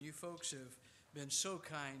folks have been so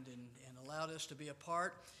kind and allowed us to be a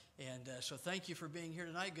part. And so thank you for being here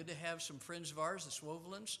tonight. Good to have some friends of ours, the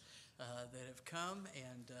Swovelins, that have come,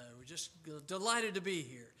 and we're just delighted to be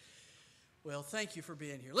here. Well, thank you for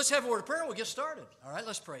being here. Let's have a word of prayer and we'll get started. All right,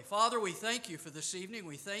 let's pray. Father, we thank you for this evening.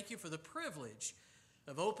 We thank you for the privilege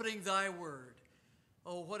of opening thy word.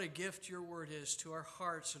 Oh, what a gift your word is to our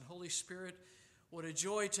hearts. And Holy Spirit, what a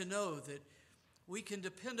joy to know that we can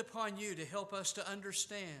depend upon you to help us to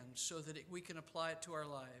understand so that we can apply it to our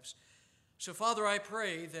lives. So, Father, I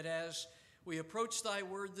pray that as we approach thy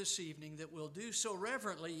word this evening, that we'll do so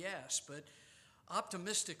reverently, yes, but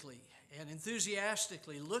optimistically and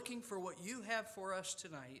enthusiastically, looking for what you have for us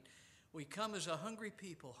tonight. We come as a hungry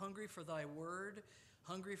people, hungry for thy word,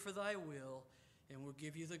 hungry for thy will, and we'll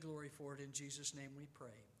give you the glory for it. In Jesus' name we pray.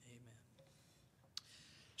 Amen.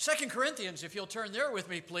 2 Corinthians, if you'll turn there with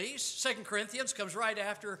me, please. 2 Corinthians comes right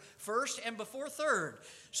after 1st and before 3rd.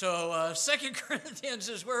 So 2 Corinthians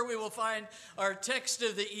is where we will find our text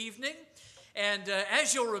of the evening. And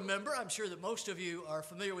as you'll remember, I'm sure that most of you are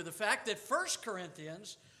familiar with the fact that 1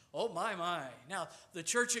 Corinthians, oh my. Now, the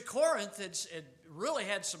church at Corinth had really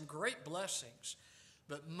had some great blessings.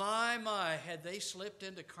 But my, had they slipped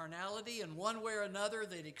into carnality in one way or another.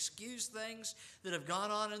 They'd excuse things that have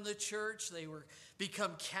gone on in the church. They were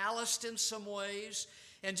become calloused in some ways,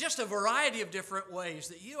 and just a variety of different ways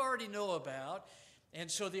that you already know about.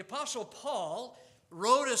 And so the Apostle Paul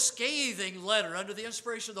wrote a scathing letter under the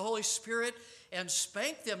inspiration of the Holy Spirit and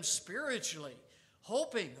spanked them spiritually,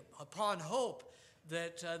 hoping upon hope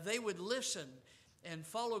that they would listen and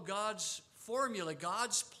follow God's formula,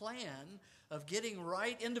 God's plan of getting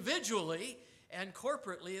right individually and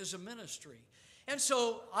corporately as a ministry. And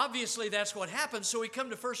so, obviously, that's what happens. So we come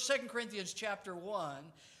to 2 Corinthians chapter 1,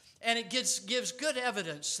 and it gives good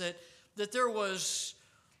evidence that there was,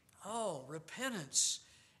 repentance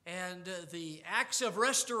and the acts of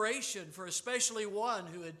restoration for especially one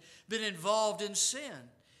who had been involved in sin.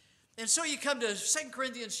 And so you come to 2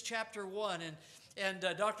 Corinthians chapter 1, and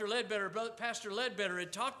Dr. Ledbetter, Pastor Ledbetter,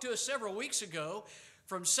 had talked to us several weeks ago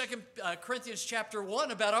from 2 Corinthians chapter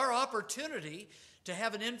 1 about our opportunity to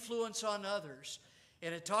have an influence on others.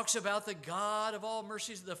 And it talks about the God of all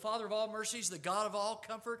mercies, the Father of all mercies, the God of all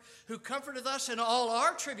comfort, who comforteth us in all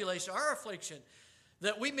our tribulation, our affliction,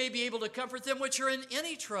 that we may be able to comfort them which are in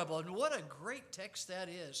any trouble. And what a great text that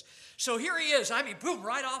is. So here he is. Boom,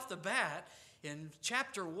 right off the bat in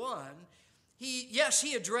chapter 1, he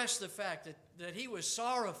addressed the fact that he was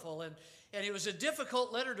sorrowful, and it was a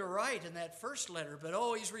difficult letter to write in that first letter, but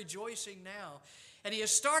he's rejoicing now. And he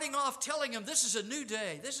is starting off telling him this is a new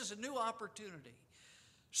day, this is a new opportunity.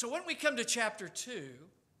 So when we come to chapter 2,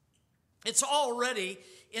 it's already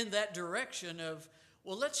in that direction of,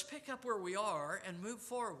 let's pick up where we are and move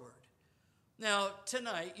forward. Now,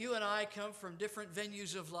 tonight, you and I come from different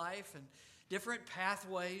venues of life and different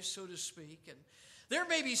pathways, so to speak, and there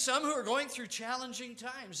may be some who are going through challenging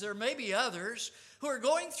times. There may be others who are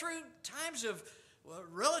going through times of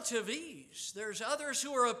relative ease. There's others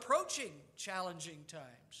who are approaching challenging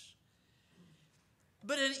times.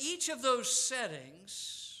 But in each of those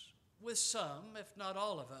settings, with some, if not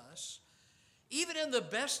all of us, even in the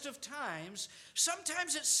best of times,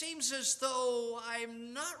 sometimes it seems as though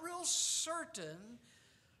I'm not real certain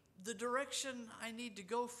the direction I need to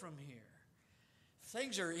go from here.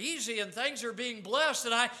 Things are easy and things are being blessed,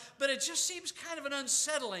 but it just seems kind of an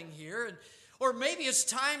unsettling here. Or maybe it's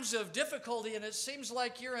times of difficulty and it seems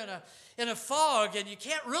like you're in a fog and you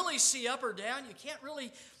can't really see up or down. You can't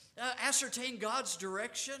really ascertain God's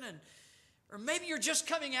direction. Or maybe you're just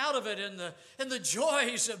coming out of it in the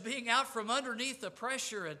joys of being out from underneath the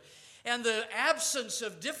pressure, and the absence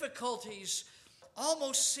of difficulties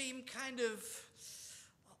almost seem kind of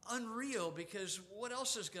unreal, because what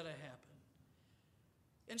else is going to happen?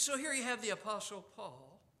 And so here you have the Apostle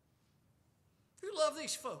Paul, who loved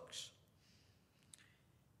these folks.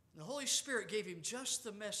 And the Holy Spirit gave him just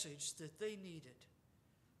the message that they needed.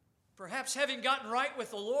 Perhaps having gotten right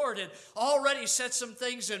with the Lord and already set some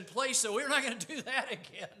things in place, that we're not going to do that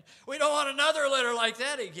again. We don't want another letter like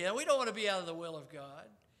that again. We don't want to be out of the will of God.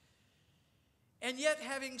 And yet,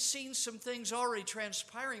 having seen some things already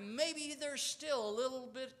transpiring, maybe they're still a little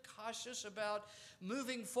bit cautious about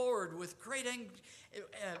moving forward with great,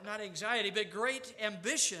 not anxiety, but great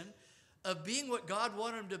ambition of being what God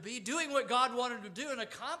wanted them to be, doing what God wanted them to do, and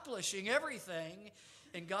accomplishing everything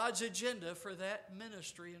in God's agenda for that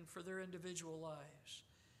ministry and for their individual lives.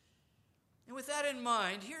 And with that in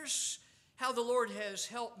mind, here's how the Lord has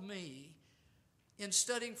helped me in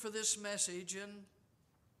studying for this message, and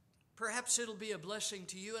perhaps it'll be a blessing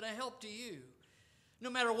to you and a help to you No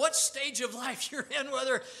matter what stage of life you're in,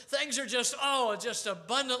 whether things are just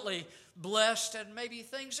abundantly blessed, and maybe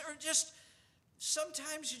things are just,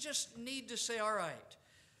 sometimes you just need to say, all right.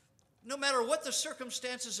 No matter what the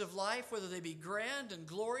circumstances of life, whether they be grand and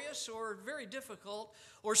glorious or very difficult,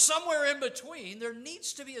 or somewhere in between, there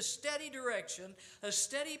needs to be a steady direction, a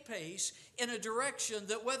steady pace in a direction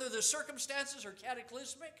that, whether the circumstances are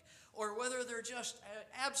cataclysmic or whether they're just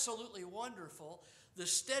absolutely wonderful, the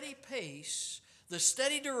steady pace, the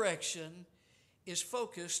steady direction is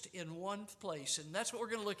focused in one place. And that's what we're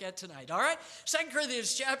going to look at tonight. All right? 2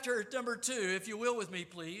 Corinthians chapter number 2, if you will with me,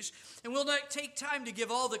 please. And we'll not take time to give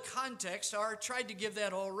all the context. I tried to give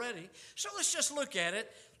that already. So let's just look at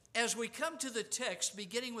it as we come to the text,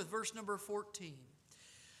 beginning with verse number 14.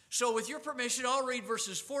 So with your permission, I'll read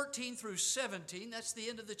verses 14 through 17. That's the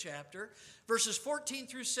end of the chapter. Verses 14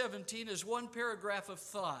 through 17 is one paragraph of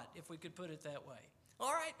thought, if we could put it that way.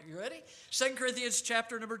 All right, are you ready? 2 Corinthians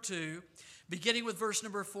chapter number 2, beginning with verse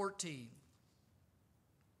number 14.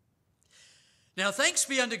 Now thanks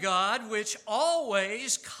be unto God, which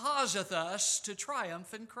always causeth us to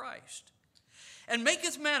triumph in Christ, and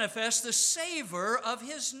maketh manifest the savor of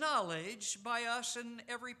his knowledge by us in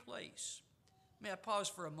every place. May I pause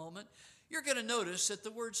for a moment? You're going to notice that the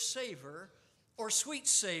word savor or sweet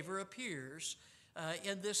savor appears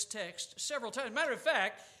in this text several times. Matter of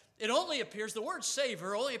fact, the word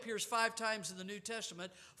savor only appears 5 times in the New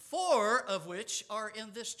Testament, 4 of which are in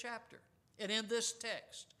this chapter and in this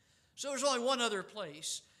text. So there's only one other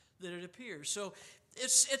place that it appears. So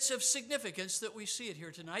it's of significance that we see it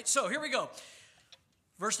here tonight. So here we go.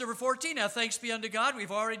 Verse number 14, now thanks be unto God,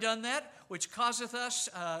 we've already done that, which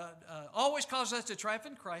always causeth us to triumph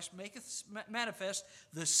in Christ, maketh manifest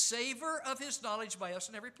the savor of his knowledge by us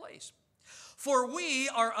in every place. For we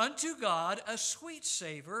are unto God a sweet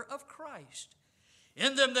savor of Christ,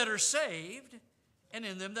 in them that are saved and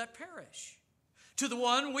in them that perish. To the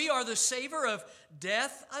one we are the savor of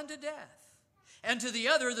death unto death, and to the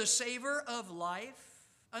other the savor of life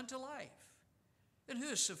unto life. And who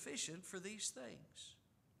is sufficient for these things?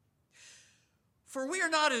 For we are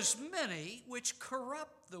not as many which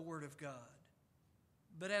corrupt the word of God,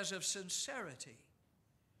 but as of sincerity.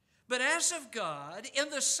 But as of God, in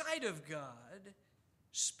the sight of God,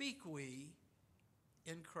 speak we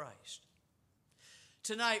in Christ.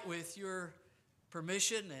 Tonight, with your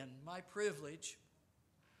permission and my privilege,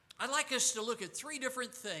 I'd like us to look at 3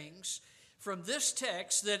 different things from this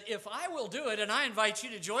text that, if I will do it, and I invite you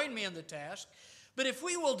to join me in the task, but if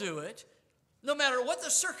we will do it, no matter what the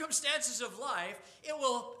circumstances of life, it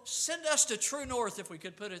will send us to true north, if we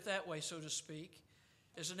could put it that way, so to speak.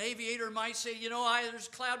 As an aviator might say, there's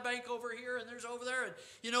a cloud bank over here and there's over there, and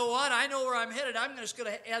you know what? I know where I'm headed. I'm just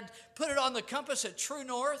going to put it on the compass at true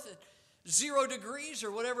north at 0 degrees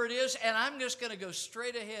or whatever it is, and I'm just going to go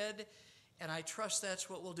straight ahead, and I trust that's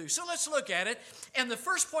what we'll do. So let's look at it. And the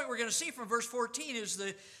first point we're going to see from verse 14 is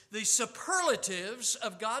the superlatives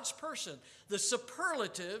of God's person. The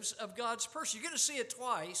superlatives of God's person. You're going to see it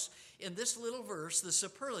twice in this little verse, the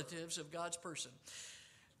superlatives of God's person.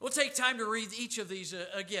 We'll take time to read each of these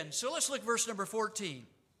again. So let's look at verse number 14.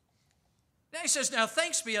 Now he says, now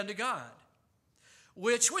thanks be unto God,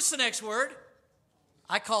 what's the next word?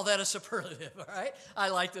 I call that a superlative, all right? I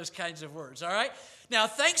like those kinds of words, all right? Now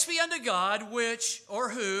thanks be unto God,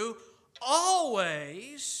 who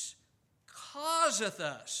always causeth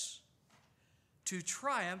us to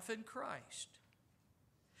triumph in Christ.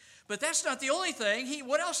 But that's not the only thing.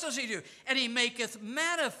 What else does he do? And he maketh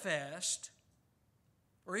manifest,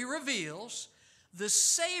 or he reveals, the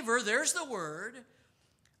savor, there's the word,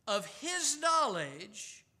 of his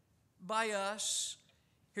knowledge by us.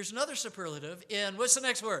 Here's another superlative in, what's the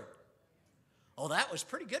next word? Oh, that was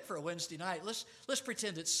pretty good for a Wednesday night. Let's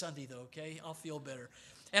pretend it's Sunday, though, okay? I'll feel better.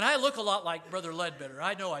 And I look a lot like Brother Ledbetter.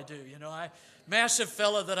 I know I do, massive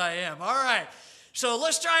fella that I am. All right, so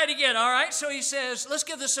let's try it again, all right? So he says, let's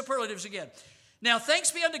give the superlatives again. Now,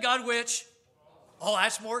 thanks be unto God, which... Oh,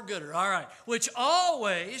 that's more gooder. All right. Which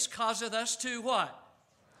always causeth us to what?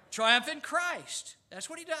 Triumph in Christ. That's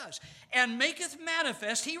what he does. And maketh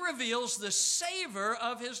manifest, he reveals the savor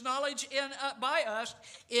of his knowledge by us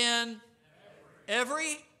in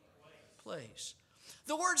every place.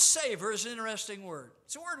 The word savor is an interesting word.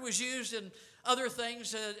 It's a word was used in other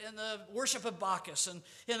things, in the worship of Bacchus and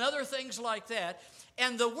in other things like that.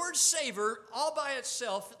 And the word savor, all by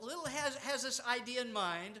itself, has this idea in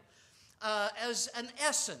mind, as an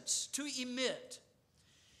essence, to emit.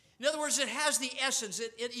 In other words, it has the essence.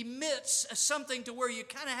 It emits something to where you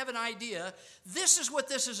kind of have an idea. This is what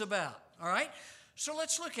this is about, all right? So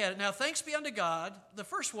let's look at it. Now, thanks be unto God. The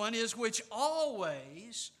first one is which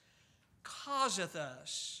always causeth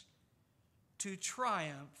us to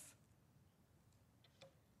triumph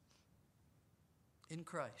in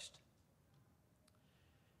Christ.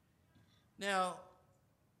 Now,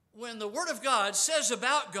 when the Word of God says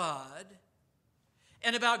about God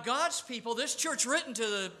and about God's people, this church written to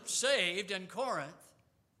the saved in Corinth,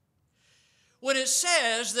 when it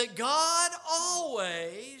says that God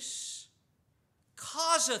always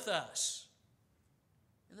causeth us,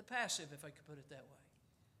 in the passive, if I could put it that way,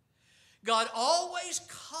 God always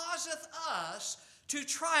causeth us to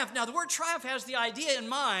triumph. Now, the word triumph has the idea in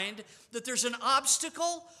mind that there's an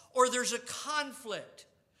obstacle or there's a conflict.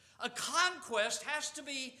 A conquest has to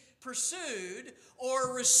be pursued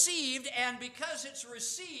or received, and because it's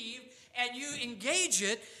received and you engage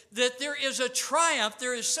it, that there is a triumph.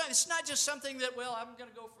 It's not just something that, well, I'm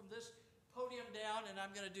going to go from this podium down and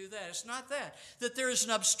I'm going to do that. It's not that. That there is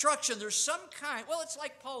an obstruction. There's some kind. Well, it's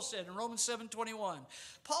like Paul said in Romans 7:21.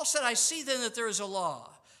 Paul said, I see then that there is a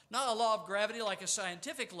law. Not a law of gravity like a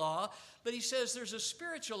scientific law, but he says there's a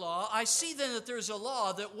spiritual law. I see then that there's a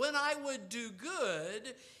law that when I would do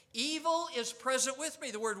good, evil is present with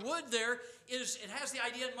me. The word would there it has the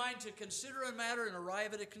idea in mind to consider a matter and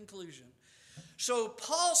arrive at a conclusion. So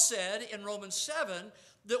Paul said in Romans 7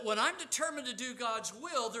 that when I'm determined to do God's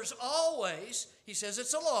will, there's always, he says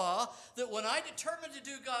it's a law, that when I determine to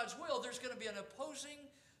do God's will, there's going to be an opposing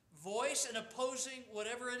voice, an opposing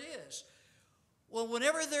whatever it is. Well,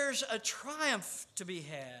 whenever there's a triumph to be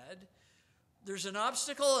had, there's an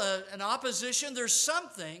obstacle, an opposition, there's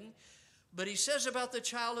something. But he says about the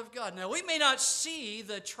child of God. Now, we may not see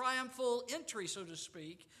the triumphal entry, so to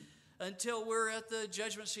speak, until we're at the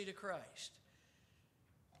judgment seat of Christ.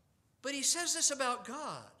 But he says this about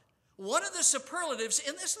God. One of the superlatives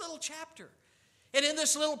in this little chapter, and in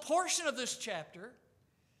this little portion of this chapter,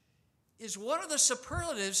 is one of the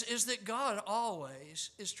superlatives is that God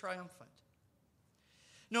always is triumphant.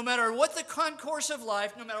 No matter what the concourse of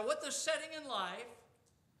life, no matter what the setting in life,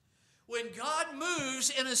 when God moves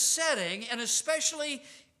in a setting, and especially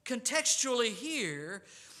contextually here,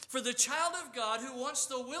 for the child of God who wants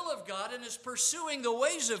the will of God and is pursuing the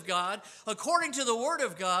ways of God, according to the Word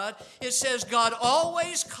of God, it says, God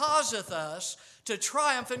always causeth us to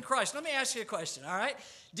triumph in Christ. Let me ask you a question, all right?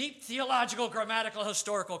 Deep theological, grammatical,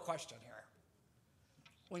 historical question here.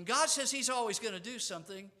 When God says He's always going to do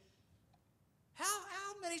something, how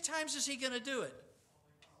many times is He going to do it?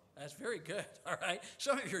 That's very good, all right?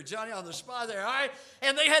 Some of you are Johnny on the spot there, all right?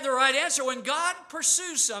 And they had the right answer. When God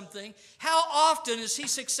pursues something, how often is He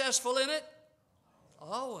successful in it?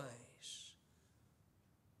 Always.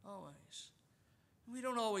 Always. We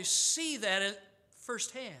don't always see that at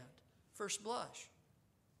first hand, first blush.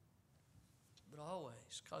 But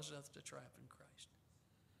always causes us to triumph in Christ.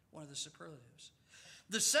 One of the superlatives.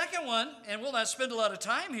 The second one, and we'll not spend a lot of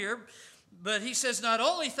time here, but he says, not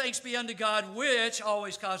only thanks be unto God, which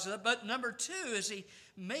always causes it, but number two is He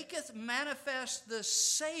maketh manifest the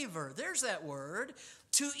savor. There's that word,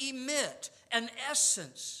 to emit, an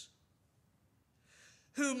essence.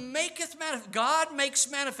 Who maketh manifest, God makes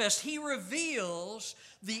manifest. He reveals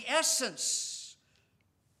the essence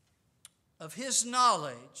of His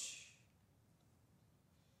knowledge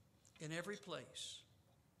in every place.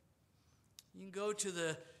 You can go to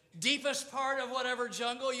the deepest part of whatever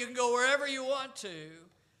jungle. You can go wherever you want to.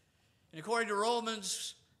 And according to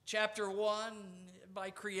Romans chapter 1, by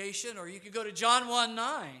creation, or you could go to John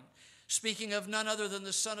 1:9, speaking of none other than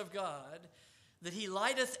the Son of God, that He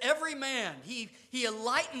lighteth every man. He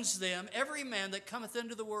enlightens them, every man that cometh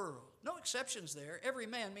into the world. No exceptions there. Every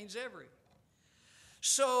man means every.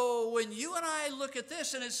 So when you and I look at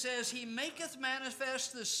this and it says, He maketh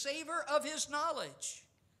manifest the savor of His knowledge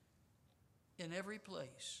in every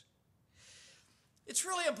place. It's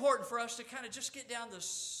really important for us to kind of just get down the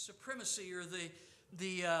supremacy or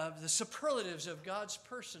the superlatives of God's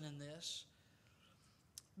person in this,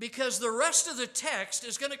 because the rest of the text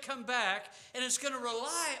is going to come back and it's going to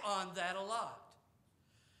rely on that a lot.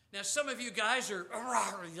 Now, some of you guys are,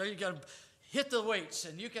 you got to hit the weights,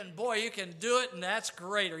 and you can do it, and that's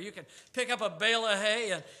great. Or you can pick up a bale of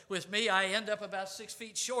hay, and with me, I end up about 6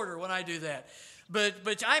 feet shorter when I do that.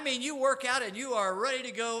 But I mean, you work out and you are ready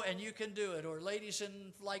to go and you can do it. Or ladies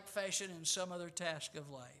in like fashion in some other task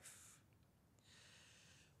of life.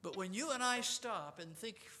 But when you and I stop and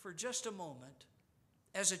think for just a moment,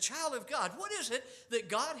 as a child of God, what is it that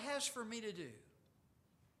God has for me to do?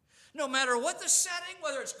 No matter what the setting,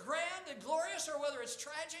 whether it's grand and glorious or whether it's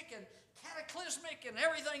tragic and cataclysmic and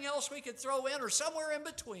everything else we could throw in or somewhere in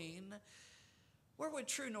between, where would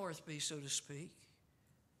true north be, so to speak?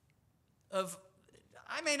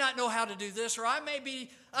 I may not know how to do this, or I may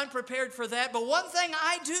be unprepared for that, but one thing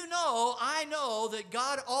I do know, I know that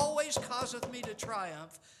God always causeth me to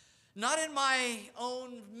triumph, not in my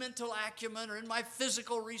own mental acumen or in my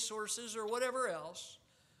physical resources or whatever else,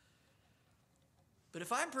 but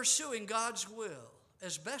if I'm pursuing God's will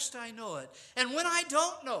as best I know it, and when I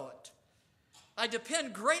don't know it, I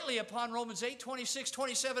depend greatly upon Romans 8, 26,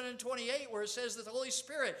 27, and 28, where it says that the Holy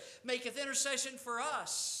Spirit maketh intercession for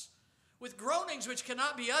us with groanings which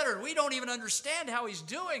cannot be uttered. We don't even understand how He's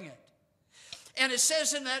doing it. And it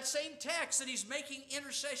says in that same text that He's making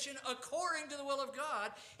intercession according to the will of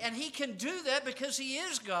God, and He can do that because He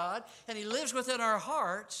is God, and He lives within our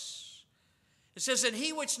hearts. It says, and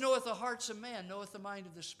He which knoweth the hearts of man knoweth the mind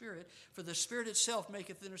of the Spirit, for the Spirit itself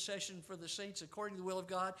maketh intercession for the saints according to the will of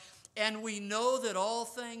God. And we know that all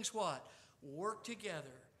things, what? Work together.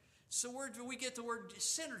 It's the word we get the word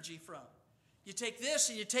synergy from. You take this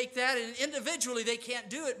and you take that, and individually they can't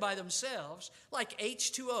do it by themselves, like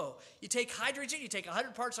H2O. You take hydrogen, you take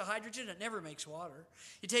 100 parts of hydrogen, it never makes water.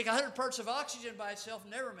 You take 100 parts of oxygen by itself,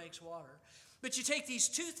 never makes water. But you take these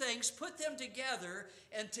two things, put them together,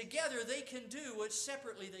 and together they can do what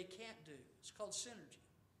separately they can't do. It's called synergy.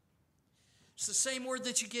 It's the same word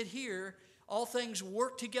that you get here. All things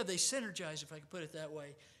work together. They synergize, if I can put it that way,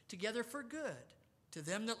 together for good. To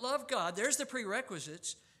them that love God, there's the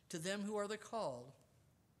prerequisites, to them who are the called,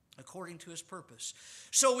 according to His purpose.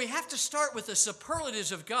 So we have to start with the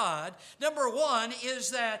superlatives of God. Number one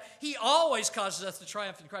is that He always causes us to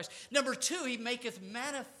triumph in Christ. Number two, He maketh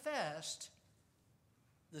manifest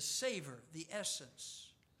the savor, the essence,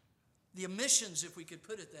 the emissions, if we could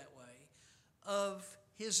put it that way, of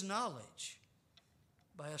His knowledge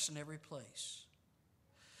by us in every place.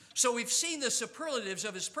 So we've seen the superlatives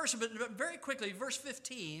of His person, but very quickly, verse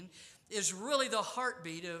 15 is really the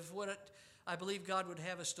heartbeat of what I believe God would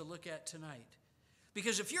have us to look at tonight.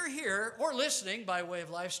 Because if you're here or listening by way of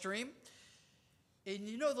live stream, and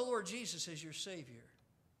you know the Lord Jesus as your Savior,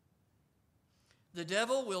 the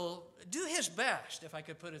devil will do his best, if I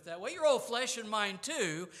could put it that way. Your old flesh and mind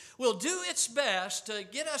too will do its best to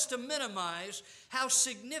get us to minimize how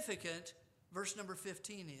significant verse number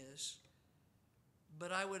 15 is.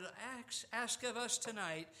 But I would ask of us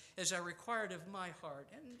tonight, as I required of my heart,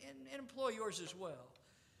 and employ yours as well,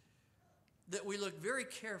 that we look very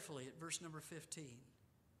carefully at verse number 15.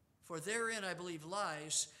 For therein, I believe,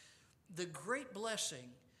 lies the great blessing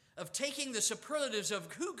of taking the superlatives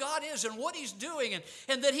of who God is and what He's doing,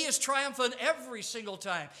 and that He is triumphant every single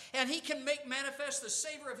time. And He can make manifest the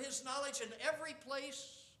savor of His knowledge in every place.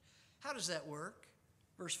 How does that work?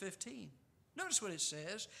 Verse 15. Notice what it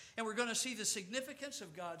says, and we're going to see the significance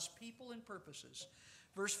of God's people and purposes.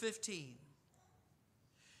 Verse 15.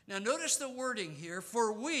 Now notice the wording here,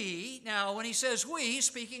 for we, now when he says we, he's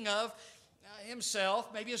speaking of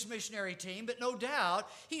himself, maybe his missionary team, but no doubt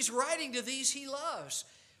he's writing to these he loves.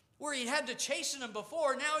 Where he had to chasten them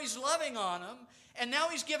before, now he's loving on them, and now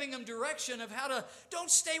he's giving them direction of how to,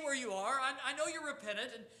 don't stay where you are. I know you're repentant,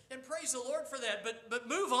 and praise the Lord for that, but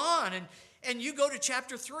move on. And you go to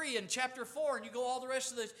chapter 3 and chapter 4, and you go all the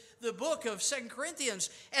rest of the book of 2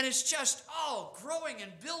 Corinthians, and it's just all growing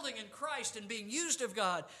and building in Christ and being used of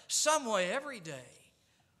God some way every day.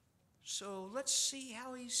 So let's see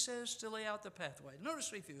how he says to lay out the pathway.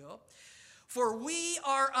 Notice, if you will, for we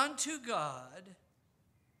are unto God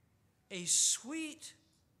a sweet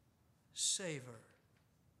savor.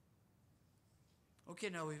 Okay,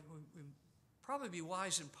 now we probably be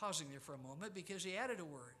wise in pausing there for a moment, because he added a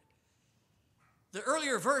word. The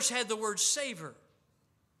earlier verse had the word savor.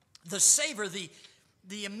 The savor, the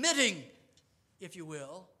emitting, if you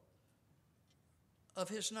will, of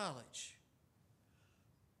his knowledge.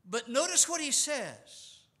 But notice what he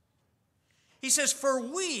says. He says, for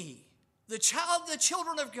we, the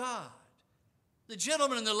children of God, the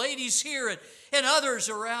gentlemen and the ladies here and others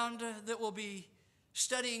around that will be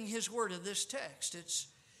studying his word in this text, it's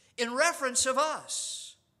in reference of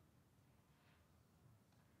us.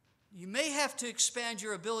 You may have to expand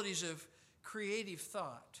your abilities of creative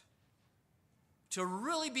thought to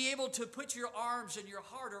really be able to put your arms and your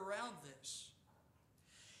heart around this.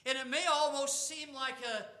 And it may almost seem like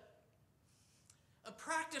a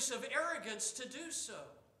practice of arrogance to do so.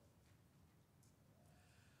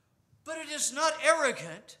 But it is not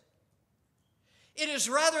arrogant. It is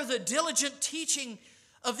rather the diligent teaching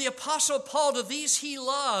of the Apostle Paul to these he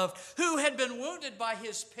loved, who had been wounded by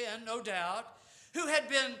his pen, no doubt, who had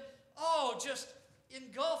been, just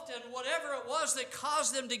engulfed in whatever it was that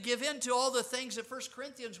caused them to give in to all the things that 1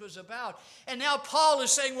 Corinthians was about. And now Paul is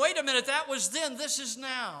saying, wait a minute, that was then, this is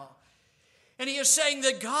now. And he is saying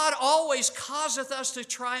that God always causeth us to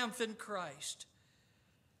triumph in Christ.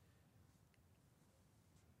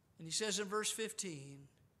 And he says in verse 15,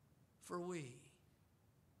 for we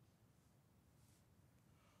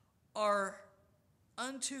are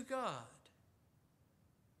unto God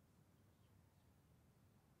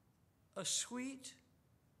a sweet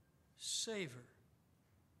savor.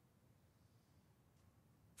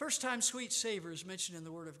 First time sweet savor is mentioned in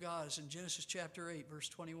the Word of God is in Genesis chapter 8, verse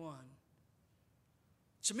 21.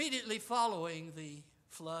 It's immediately following the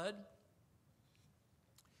flood.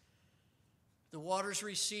 The waters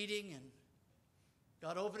receding and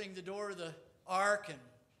God opening the door of the ark, and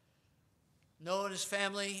Noah and his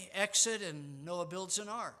family exit, and Noah builds an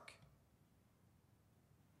ark.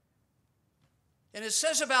 And it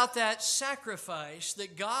says about that sacrifice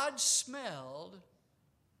that God smelled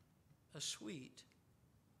a sweet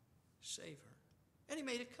savor. And he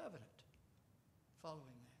made a covenant following that.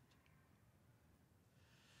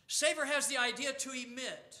 Savor has the idea to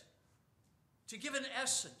emit, to give an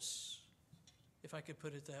essence, if I could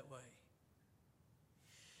put it that way.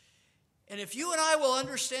 And if you and I will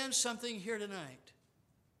understand something here tonight,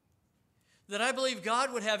 that I believe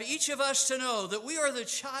God would have each of us to know that we are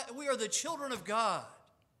the children of God.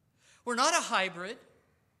 We're not a hybrid.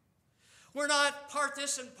 We're not part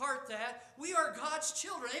this and part that. We are God's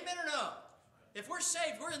children. Amen or no? If we're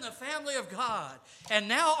saved, we're in the family of God. And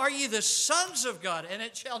now are ye the sons of God, and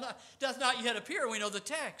it doth not yet appear. We know the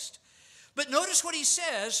text. But notice what he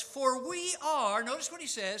says, for we are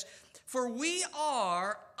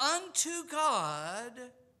unto God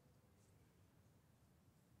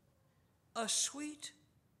a sweet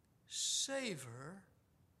savor,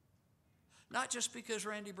 not just because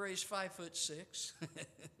Randy Bray's 5'6",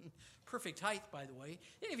 perfect height, by the way.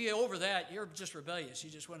 Any of you over that, you're just rebellious. You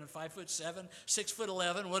just went at 5'7",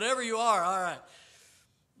 6'11", whatever you are. All right,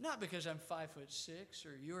 not because I'm 5'6",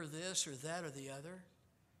 or you're this or that or the other.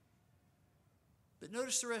 But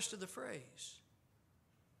notice the rest of the phrase.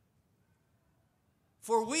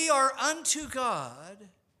 For we are unto God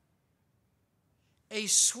a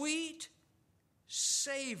sweet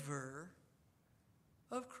savor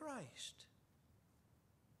of Christ.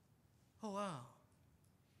 Oh, wow.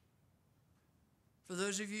 For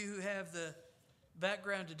those of you who have the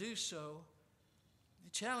background to do so,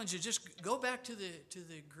 the challenge is just go back to the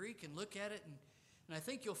Greek and look at it, and I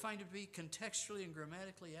think you'll find it to be contextually and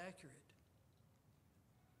grammatically accurate.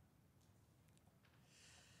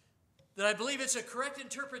 That I believe it's a correct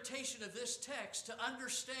interpretation of this text to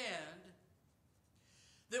understand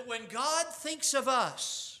that when God thinks of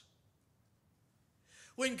us,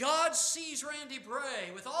 when God sees Randy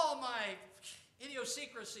Bray with all my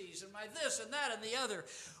idiosyncrasies and my this and that and the other,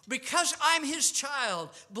 because I'm his child,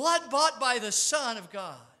 blood bought by the Son of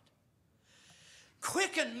God,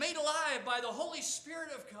 quickened, made alive by the Holy Spirit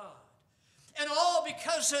of God, and all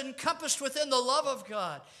because encompassed within the love of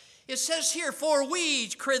God. It says here, for we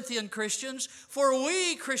Corinthian Christians, for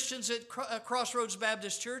we Christians at Crossroads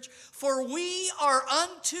Baptist Church, for we are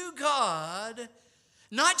unto God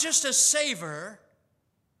not just a savor,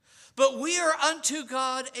 but we are unto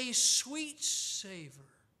God a sweet savor.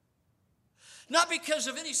 Not because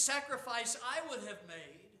of any sacrifice I would have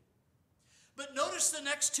made, but notice the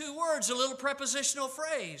next two words, a little prepositional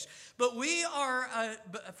phrase. But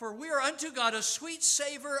for we are unto God a sweet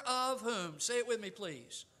savor of whom? Say it with me,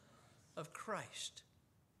 please. Of Christ.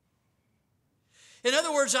 In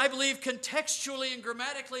other words, I believe contextually and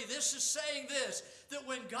grammatically, this is saying this, that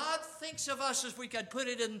when God thinks of us, as we could put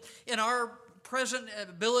it in our present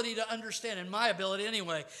ability to understand, in my ability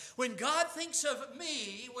anyway, when God thinks of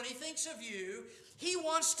me, when he thinks of you, he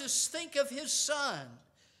wants to think of his Son.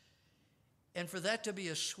 And for that to be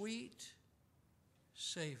a sweet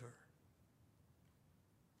savor.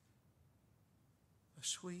 A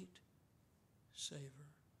sweet savor.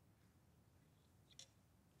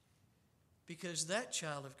 Because that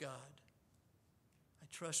child of God, I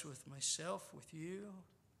trust with myself, with you,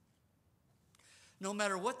 no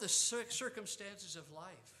matter what the circumstances of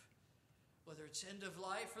life, whether it's end of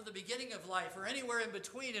life or the beginning of life or anywhere in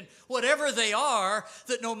between, and whatever they are,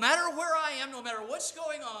 that no matter where I am, no matter what's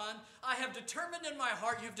going on, I have determined in my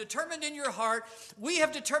heart, you've determined in your heart, we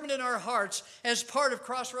have determined in our hearts as part of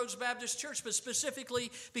Crossroads Baptist Church, but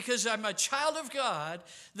specifically because I'm a child of God,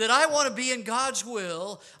 that I want to be in God's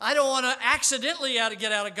will. I don't want to accidentally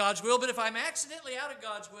get out of God's will, but if I'm accidentally out of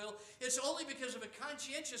God's will, it's only because of a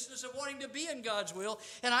conscientiousness of wanting to be in God's will,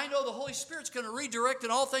 and I know the Holy Spirit's going to redirect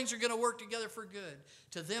and all things are going to work together for good.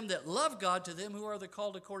 To them that love God, to them who are the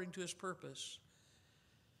called according to his purpose.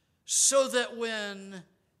 So that when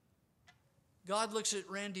God looks at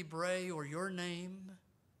Randy Bray or your name,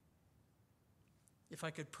 if I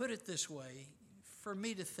could put it this way, for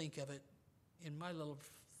me to think of it in my little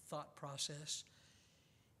thought process,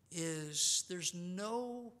 is there's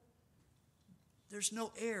no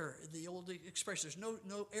air, the old expression, there's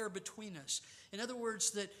no air between us. In other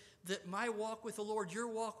words, that my walk with the Lord, your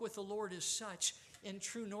walk with the Lord is such in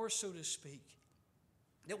true north, so to speak,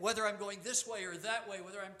 that whether I'm going this way or that way,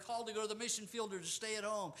 whether I'm called to go to the mission field or to stay at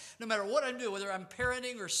home, no matter what I'm doing, whether I'm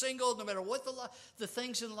parenting or single, no matter what the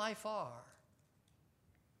things in life are,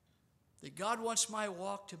 that God wants my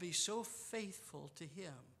walk to be so faithful to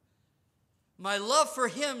Him. My love for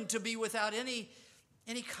Him to be without any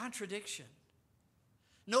contradiction.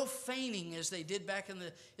 No feigning as they did back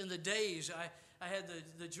in the days. I had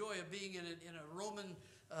the joy of being in a Roman,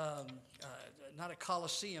 not a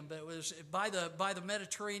Colosseum, but it was by the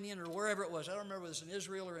Mediterranean or wherever it was. I don't remember if it was in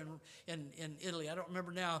Israel or in Italy. I don't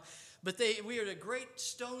remember now. But we were at a great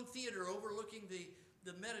stone theater overlooking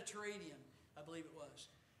the Mediterranean, I believe it was.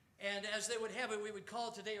 And as they would have it, we would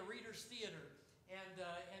call it today a reader's theater. And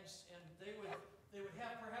they would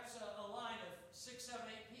have perhaps a line of 6, 7,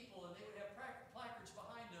 8 people, and they would have placards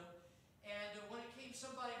behind them. And when it came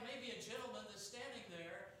somebody, maybe a gentleman that's standing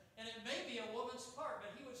there, and it may be a woman's part,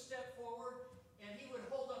 but he would step forward and he would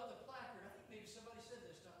hold up the placard. I think maybe somebody said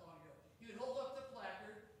this not long ago. He would hold up the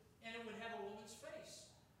placard, and it would have a woman's face,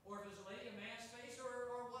 or if it was a lady, a man's face,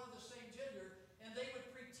 or one of the same gender, and they would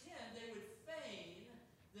pretend, they would feign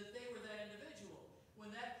that they were that individual. When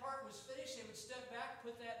that part was finished, they would step back,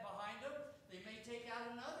 put that behind them. They may take out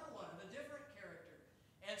another one of a different character,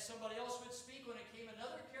 and somebody else would speak. When it came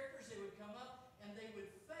another characters, they would come up and they would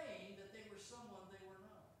feign that they were someone they were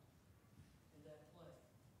not in that play.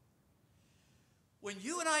 When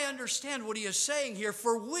you and I understand what he is saying here,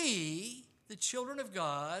 for we, the children of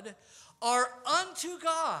God, are unto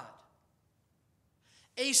God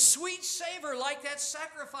a sweet savor, like that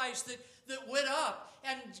sacrifice that went up,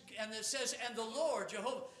 and it says, and the Lord,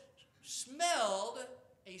 Jehovah, smelled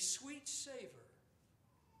a sweet savor.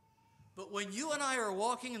 But when you and I are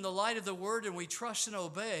walking in the light of the Word and we trust and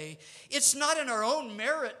obey, it's not in our own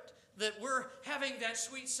merit that we're having that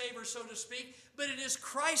sweet savor, so to speak, but it is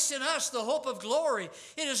Christ in us, the hope of glory.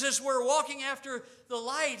 It is as we're walking after the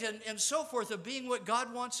light and so forth of being what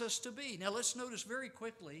God wants us to be. Now let's notice very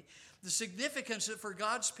quickly the significance that for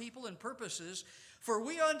God's people and purposes, for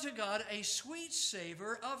we unto God a sweet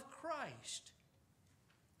savor of Christ.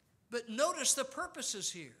 But notice the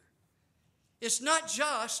purposes here. It's not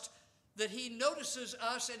just that he notices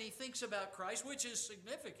us and he thinks about Christ, which is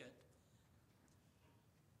significant,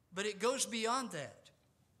 but it goes beyond that.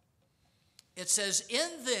 It says,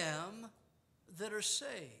 in them that are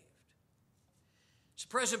saved. It's a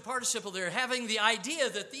present participle there, having the idea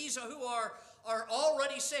that these who are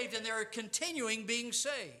already saved and they're continuing being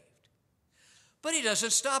saved. But he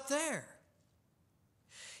doesn't stop there.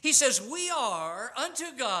 He says, we are unto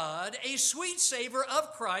God a sweet savor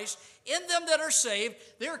of Christ in them that are saved.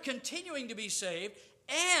 They're continuing to be saved,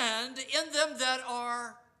 and in them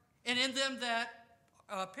that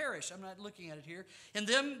perish. I'm not looking at it here. In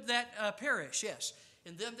them that perish, yes.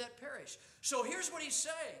 In them that perish. So here's what he's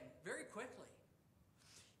saying, very quickly,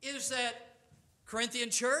 is that, Corinthian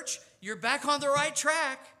church, you're back on the right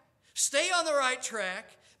track. Stay on the right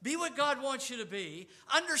track. Be what God wants you to be,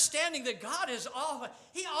 understanding that God is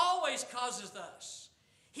He always causes us.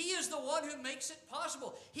 He is the one who makes it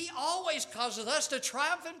possible. He always causes us to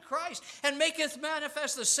triumph in Christ and maketh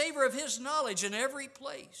manifest the savor of His knowledge in every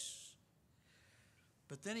place.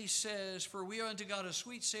 But then he says, for we are unto God a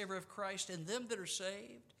sweet savor of Christ in them that are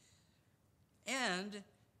saved and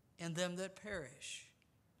in them that perish.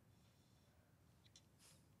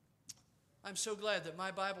 I'm so glad that my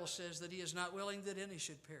Bible says that he is not willing that any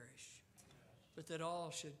should perish, but that all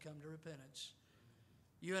should come to repentance.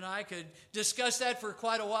 You and I could discuss that for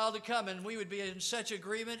quite a while to come, and we would be in such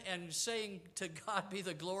agreement and saying to God be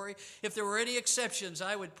the glory. If there were any exceptions,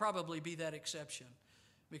 I would probably be that exception.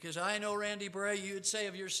 Because I know, Randy Bray, you would say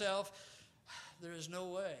of yourself, there is no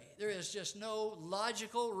way. There is just no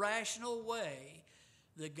logical, rational way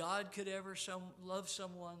that God could ever love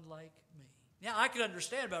someone like me. Now, I can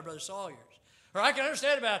understand about Brother Sawyer's, or I can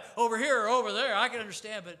understand about over here or over there. I can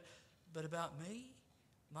understand, but about me?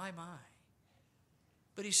 My.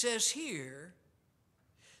 But he says here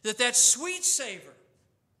that sweet savor,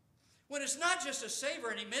 when it's not just a savor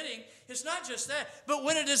and emitting, it's not just that, but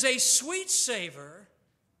when it is a sweet savor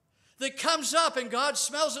that comes up and God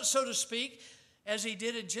smells it, so to speak, as he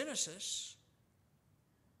did in Genesis,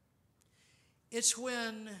 it's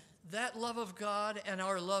when that love of God and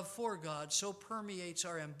our love for God so permeates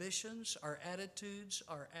our ambitions, our attitudes,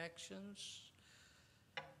 our actions,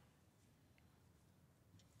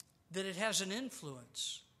 that it has an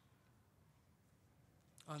influence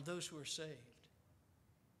on those who are saved.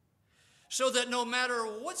 so that no matter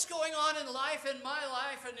what's going on in life, in my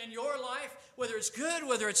life, and in your life, whether it's good,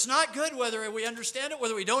 whether it's not good, whether we understand it,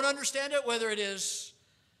 whether we don't understand it, whether it is.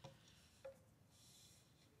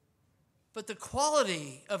 But the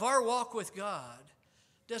quality of our walk with God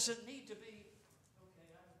doesn't need to be, okay,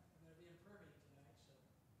 I'm going to be impervious tonight, so.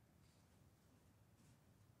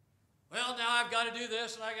 Well, now I've got to do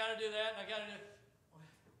this, and I got to do that, and I got to do.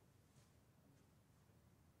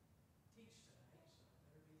 Teach tonight, so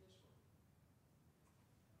better be this way.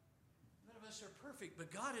 None of us are perfect, but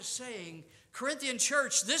God is saying, Corinthian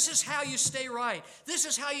church, this is how you stay right. This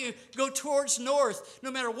is how you go towards north.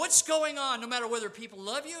 No matter what's going on, no matter whether people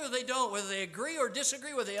love you or they don't, whether they agree or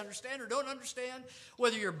disagree, whether they understand or don't understand,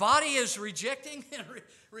 whether your body is rejecting and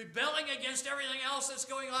rebelling against everything else that's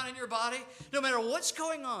going on in your body, no matter what's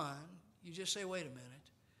going on, you just say, wait a minute.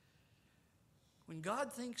 When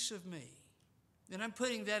God thinks of me, and I'm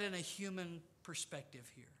putting that in a human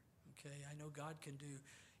perspective here, okay? I know God can do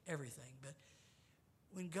everything, but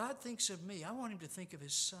when God thinks of me, I want him to think of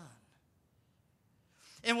his Son.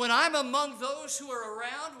 And when I'm among those who are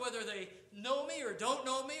around, whether they know me or don't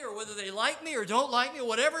know me, or whether they like me or don't like me, or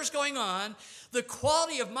whatever's going on, the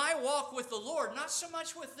quality of my walk with the Lord, not so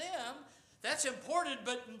much with them, that's important,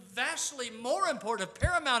 but vastly more important,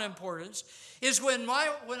 paramount importance, is when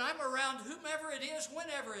I'm around whomever it is,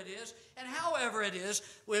 whenever it is, and however it is,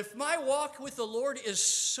 if my walk with the Lord is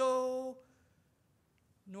so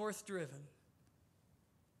north-driven,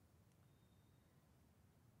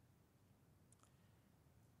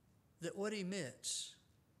 that what he emits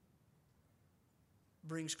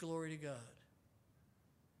brings glory to God,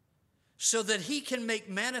 so that he can make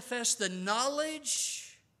manifest the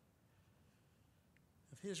knowledge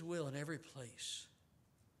of his will in every place.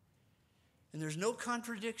 And there's no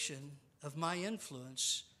contradiction of my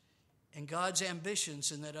influence and God's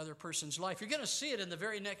ambitions in that other person's life. You're going to see it in the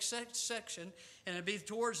very next section, and it'll be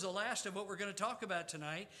towards the last of what we're going to talk about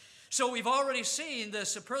tonight. So we've already seen the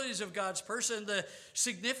superlatives of God's person, the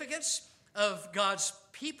significance of God's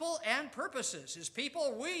people and purposes. His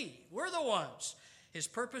people, we're the ones. His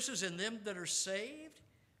purposes in them that are saved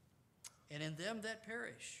and in them that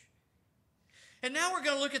perish. And now we're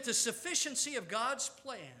going to look at the sufficiency of God's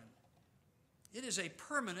plan. It is a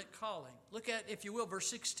permanent calling. Look at, if you will, verse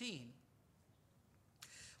 16.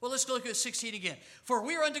 Well, let's look at 16 again. For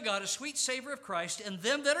we are unto God a sweet savor of Christ, and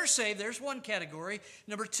them that are saved, there's one category.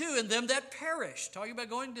 Number two, and them that perish. Talking about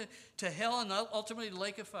going to hell and ultimately the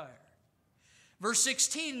lake of fire. Verse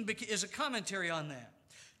 16 is a commentary on that.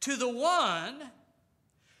 To the one,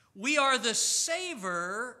 we are the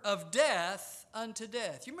savor of death unto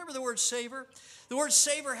death. You remember the word savor? The word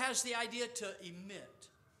savor has the idea to emit.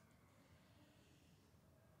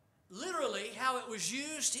 Literally, how it was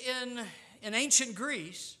used in ancient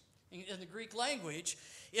Greece, in the Greek language,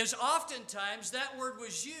 is oftentimes that word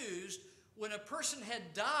was used when a person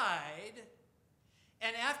had died,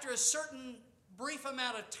 and after a certain brief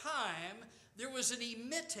amount of time, there was an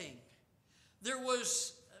emitting. There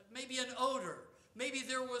was maybe an odor. Maybe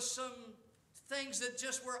there was some things that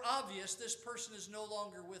just were obvious. This person is no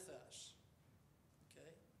longer with us. Okay?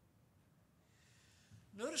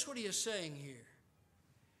 Notice what he is saying here.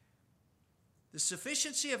 The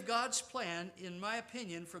sufficiency of God's plan, in my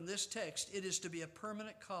opinion, from this text, it is to be a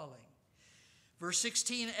permanent calling. Verse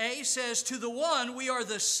 16a says, to the one we are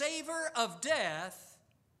the savor of death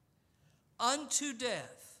unto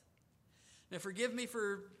death. Now forgive me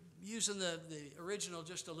for using the original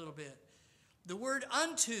just a little bit. The word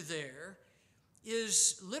unto there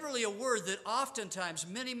is literally a word that oftentimes,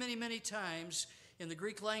 many times in the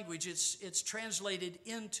Greek language, it's translated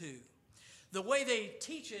into. The way they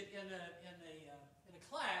teach it in a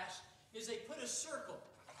class is they put a circle.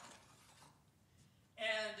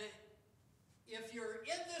 And if you're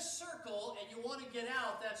in this circle and you want to get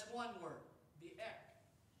out, that's one word, the ek.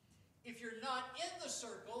 If you're not in the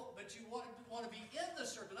circle, but you want to be in the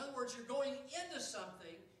circle, in other words, you're going into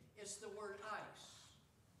something, it's the word ice.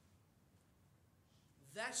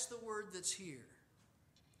 That's the word that's here.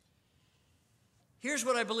 Here's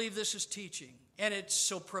what I believe this is teaching, and it's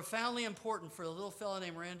so profoundly important for a little fellow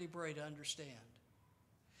named Randy Bray to understand.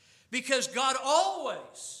 Because God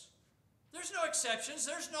always, there's no exceptions,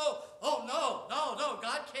 there's no, no,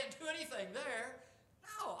 God can't do anything there.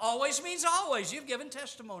 No, always means always. You've given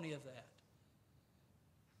testimony of that.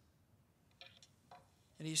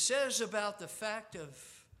 And he says about the fact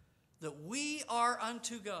that we are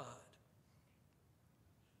unto God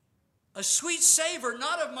a sweet savor,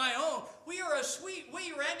 not of my own. We are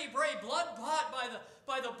we, Randy Bray, blood bought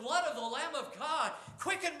by the blood of the Lamb of God,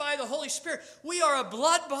 quickened by the Holy Spirit. We are a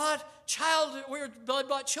blood-bought child. We're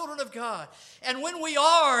blood-bought children of God. And when we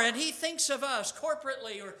are, and He thinks of us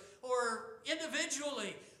corporately or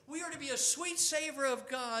individually, we are to be a sweet savor of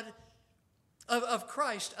God, of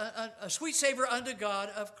Christ, a sweet savor unto God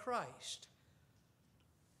of Christ.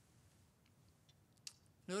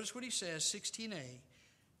 Notice what he says, 16a.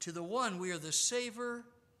 To the one we are the savor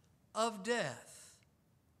of death.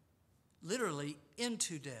 Literally,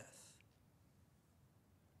 into death.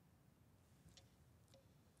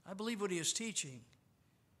 I believe what he is teaching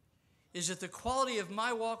is that the quality of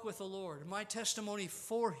my walk with the Lord, my testimony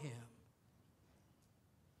for Him,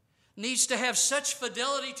 needs to have such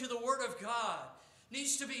fidelity to the Word of God,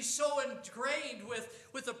 needs to be so ingrained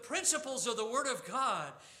with the principles of the Word of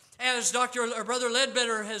God. As Brother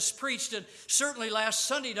Ledbetter has preached, and certainly last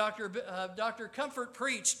Sunday Dr. Comfort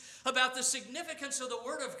preached about the significance of the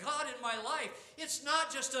Word of God in my life. It's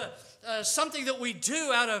not just something that we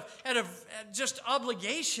do out of just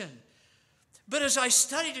obligation. But as I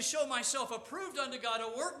study to show myself approved unto God,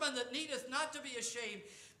 a workman that needeth not to be ashamed,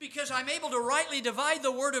 because I'm able to rightly divide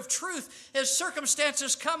the word of truth as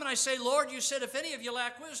circumstances come, and I say, Lord, you said, if any of you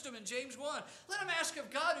lack wisdom in James 1, let him ask of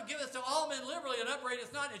God who giveth to all men liberally and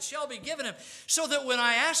upbraideth not, and it shall be given him. So that when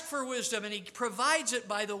I ask for wisdom, and He provides it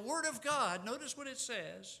by the word of God, notice what it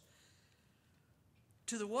says,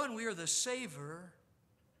 to the one we are the savor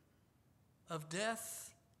of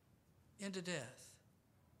death into death.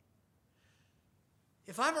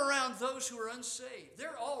 If I'm around those who are unsaved,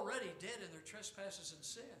 they're already dead in their trespasses and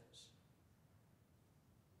sins.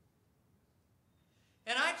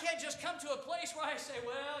 And I can't just come to a place where I say,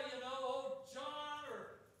 well, old John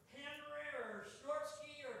or Henry or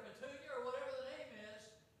Stortsky or Petunia or whatever the name is,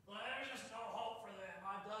 well, there's just no hope for them.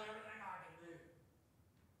 I've done everything I can do.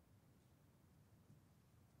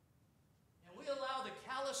 And we allow the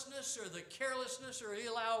callousness or the carelessness, or we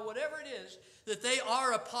allow whatever it is that they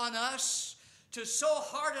are upon us, to so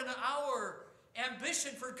harden our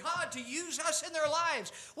ambition for God to use us in their lives,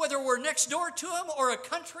 whether we're next door to them or a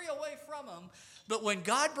country away from them. But when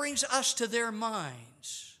God brings us to their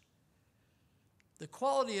minds, the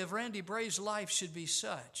quality of Randy Bray's life should be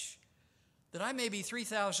such that I may be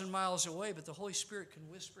 3,000 miles away, but the Holy Spirit can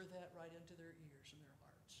whisper that right into their ears and their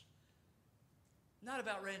hearts. Not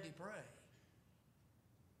about Randy Bray,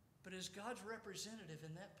 but as God's representative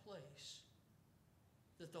in that place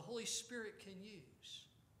that the Holy Spirit can use.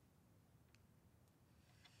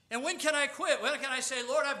 And when can I quit? When can I say,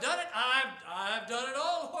 Lord, I've done it? I've done it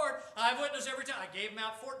all, Lord. I've witnessed every time. I gave him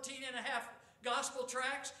out 14 and a half gospel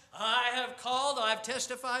tracts. I have called. I've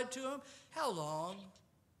testified to him. How long?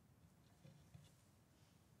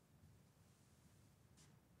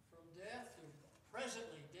 From death to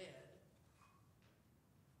presently dead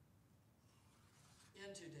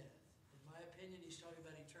into death. In my opinion, he's talking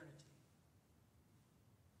about eternity.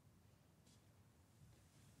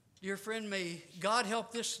 Dear friend, may God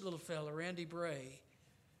help this little fella, Randy Bray,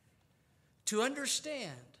 to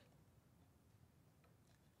understand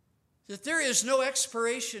that there is no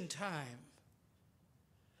expiration time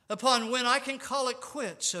upon when I can call it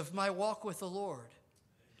quits of my walk with the Lord,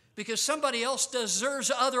 because somebody else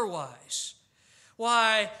deserves otherwise.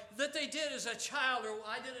 Why, that they did as a child, or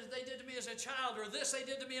they did to me as a child, or this they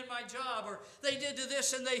did to me in my job, or they did to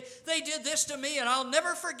this, and they did this to me, and I'll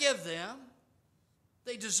never forgive them.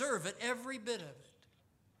 They deserve it, every bit of it.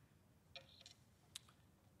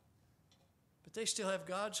 But they still have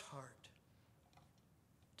God's heart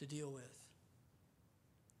to deal with.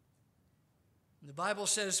 And the Bible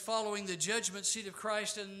says, following the judgment seat of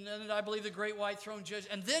Christ, and I believe the great white throne judge,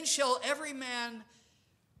 and then shall every man,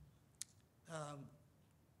 I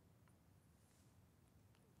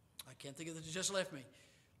can't think of it, it just left me.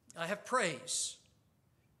 I have praise.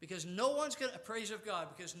 Because no one's going to, praise of God,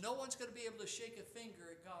 because no one's going to be able to shake a finger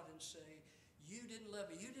at God and say, you didn't love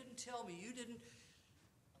me, you didn't tell me, you didn't.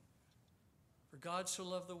 For God so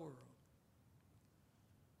loved the world.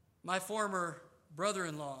 My former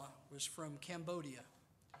brother-in-law was from Cambodia.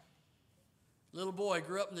 Little boy,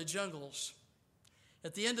 grew up in the jungles.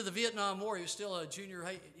 At the end of the Vietnam War, he was still a junior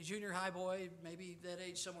high boy, maybe that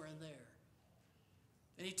age, somewhere in there.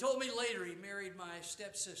 And he told me later he married my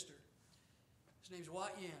stepsister. His name's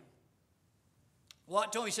Wat Yin.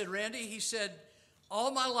 Wat told me, he said, Randy, he said, all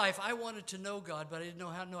my life I wanted to know God, but I didn't know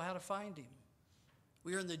how to find him.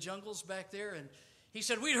 We were in the jungles back there, and he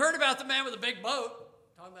said, we'd heard about the man with the big boat,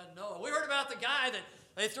 talking about Noah. We heard about the guy that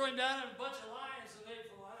they threw him down in a bunch of lions, and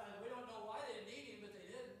we don't know why they didn't eat him, but they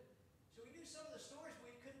did. So we knew some of the stories, but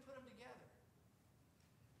we couldn't put them together.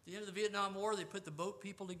 At the end of the Vietnam War, they put the boat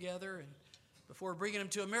people together, and before bringing him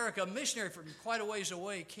to America, a missionary from quite a ways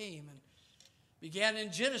away came and began in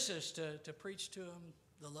Genesis to preach to him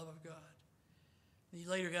the love of God. He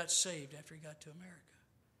later got saved after he got to America.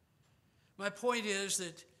 My point is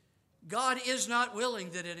that God is not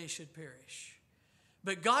willing that any should perish,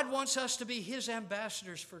 but God wants us to be his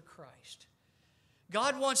ambassadors for Christ.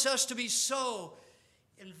 God wants us to be so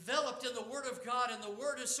enveloped in the Word of God, and the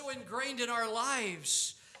Word is so ingrained in our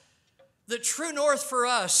lives. The true north for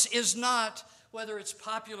us is not whether it's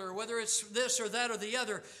popular, whether it's this or that or the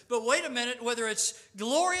other, but wait a minute, whether it's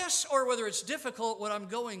glorious or whether it's difficult what I'm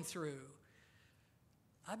going through,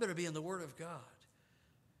 I better be in the Word of God.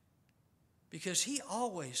 Because he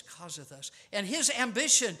always causeth us. And his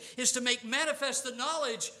ambition is to make manifest the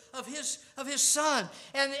knowledge of his Son.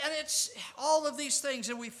 And it's all of these things.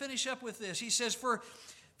 And we finish up with this. He says, For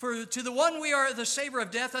to the one we are the savor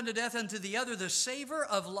of death unto death, and to the other the savor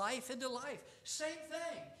of life unto life. Same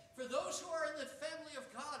thing. For those who are in the family of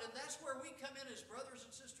God, and that's where we come in as brothers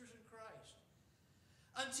and sisters in Christ.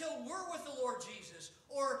 Until we're with the Lord Jesus,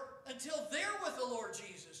 or until they're with the Lord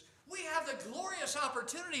Jesus, we have the glorious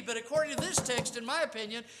opportunity, but according to this text, in my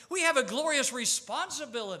opinion, we have a glorious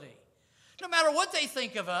responsibility. No matter what they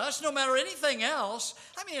think of us, no matter anything else.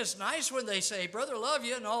 I mean, it's nice when they say, brother, love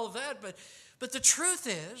you, and all of that, but the truth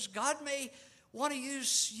is, God may want to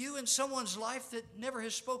use you in someone's life that never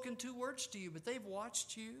has spoken two words to you, but they've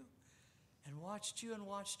watched you and watched you and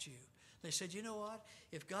watched you. They said, you know what?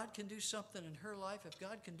 If God can do something in her life, if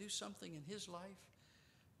God can do something in his life,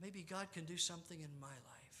 maybe God can do something in my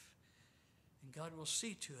life. And God will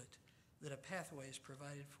see to it that a pathway is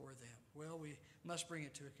provided for them. Well, we must bring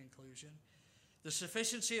it to a conclusion. The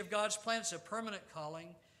sufficiency of God's plan is a permanent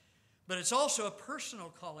calling, but it's also a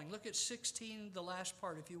personal calling. Look at 16, the last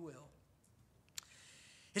part, if you will.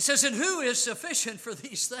 It says, and who is sufficient for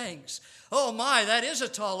these things? Oh my, that is a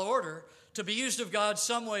tall order, to be used of God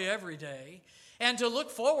some way every day, and to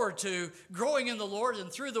look forward to growing in the Lord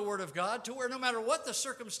and through the Word of God, to where no matter what the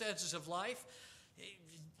circumstances of life,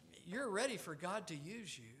 you're ready for God to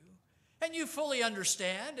use you. And you fully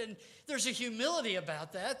understand, and there's a humility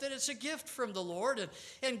about that it's a gift from the Lord.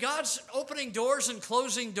 And God's opening doors and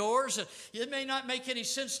closing doors. And it may not make any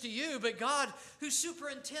sense to you, but God, who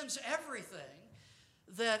superintends everything,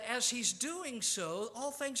 that as he's doing so,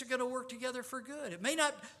 all things are going to work together for good. It may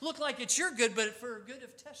not look like it's your good, but for good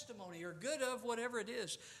of testimony or good of whatever it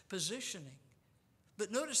is, positioning.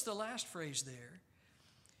 But notice the last phrase there.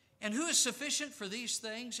 And who is sufficient for these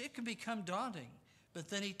things? It can become daunting, but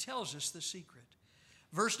then he tells us the secret.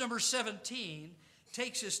 Verse number 17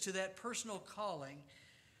 takes us to that personal calling,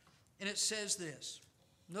 and it says this.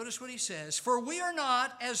 Notice what he says. For we are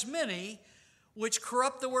not as many which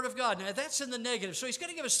corrupt the word of God. Now that's in the negative. So he's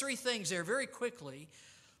going to give us three things there very quickly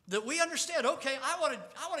that we understand. Okay, I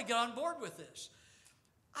want to get on board with this.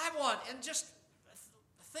 And just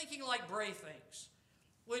thinking like Bray thinks.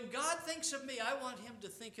 When God thinks of me, I want him to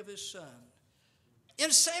think of his Son.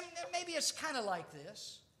 Maybe it's kind of like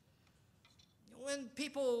this. When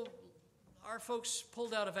our folks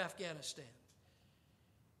pulled out of Afghanistan,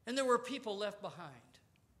 and there were people left behind.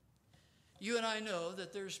 You and I know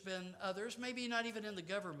that there's been others, maybe not even in the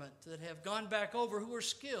government, that have gone back over who were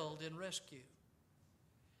skilled in rescue.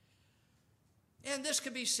 And this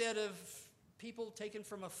could be said of people taken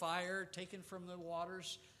from a fire, taken from the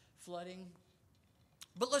waters, flooding.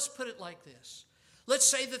 But let's put it like this. Let's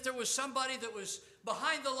say that there was somebody that was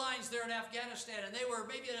behind the lines there in Afghanistan, and they were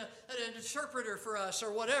maybe an interpreter for us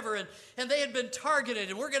or whatever, and they had been targeted,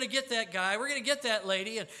 and we're going to get that guy, we're going to get that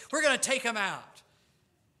lady, and we're going to take them out.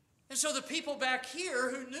 And so the people back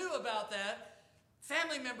here who knew about that,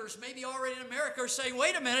 family members maybe already in America, are saying,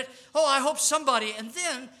 wait a minute, I hope somebody, and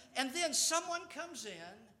then someone comes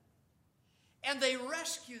in, and they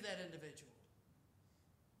rescue that individual.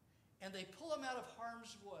 And they pull them out of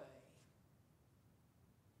harm's way.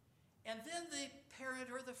 And then the parent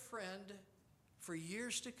or the friend, for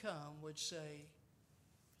years to come, would say,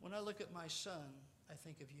 when I look at my son, I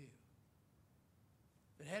think of you.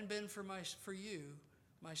 If it hadn't been for you,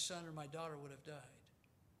 my son or my daughter would have died.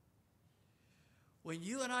 When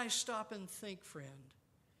you and I stop and think, friend,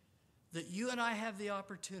 that you and I have the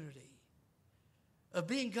opportunity of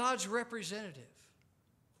being God's representative,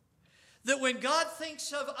 that when God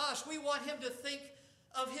thinks of us, we want him to think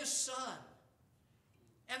of his Son.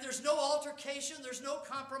 And there's no altercation, there's no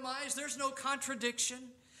compromise, there's no contradiction,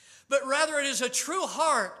 but rather it is a true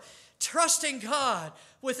heart trusting God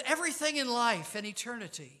with everything in life and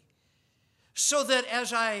eternity. So that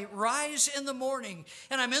as I rise in the morning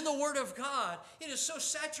and I'm in the Word of God, it is so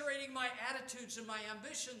saturating my attitudes and my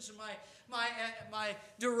ambitions and my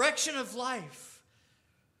direction of life,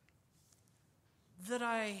 that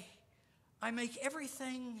I make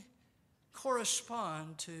everything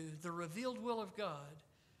correspond to the revealed will of God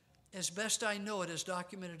as best I know it as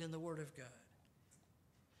documented in the Word of God.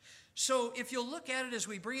 So if you'll look at it as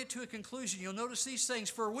we bring it to a conclusion, you'll notice these things.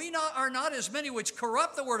 For we are not as many which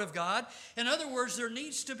corrupt the Word of God. In other words, there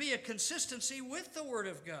needs to be a consistency with the Word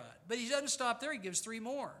of God. But he doesn't stop there. He gives three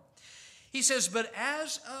more. He says, but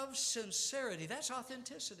as of sincerity, that's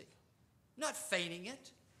authenticity. Not feigning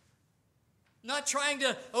it. Not trying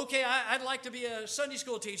to, okay, I'd like to be a Sunday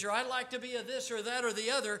school teacher. I'd like to be a this or that or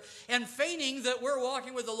the other. And feigning that we're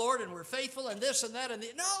walking with the Lord and we're faithful and this and that and the...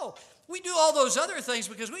 No, we do all those other things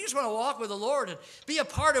because we just want to walk with the Lord and be a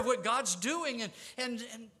part of what God's doing. And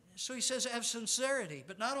so he says, have sincerity.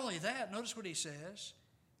 But not only that, notice what he says.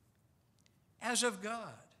 As of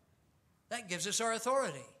God. That gives us our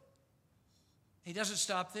authority. He doesn't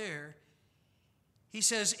stop there. He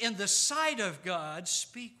says, in the sight of God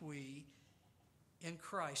speak we in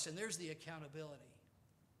Christ. And there's the accountability.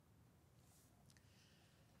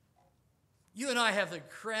 You and I have the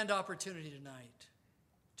grand opportunity tonight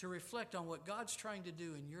to reflect on what God's trying to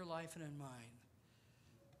do in your life and in mine.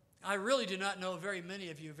 I really do not know very many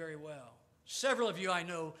of you very well. Several of you I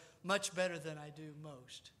know much better than I do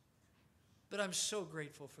most. But I'm so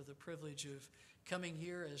grateful for the privilege of coming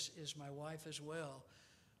here as my wife as well.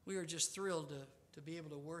 We are just thrilled to be able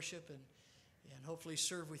to worship and hopefully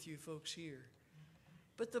serve with you folks here.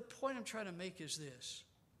 But the point I'm trying to make is this,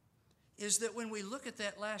 is that when we look at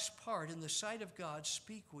that last part, in the sight of God,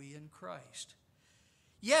 speak we in Christ.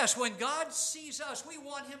 Yes, when God sees us, we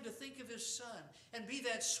want him to think of his Son and be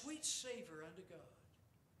that sweet Savior unto God.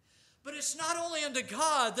 But it's not only unto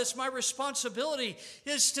God that's my responsibility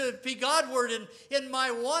is to be Godward in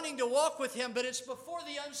my wanting to walk with him, but it's before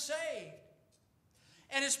the unsaved.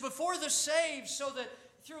 And it's before the saved so that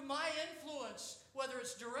through my influence, whether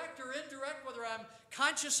it's direct or indirect, whether I'm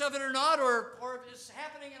conscious of it or not, or if it's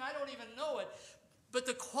happening and I don't even know it, but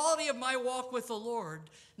the quality of my walk with the Lord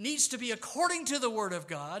needs to be according to the Word of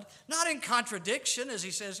God, not in contradiction, as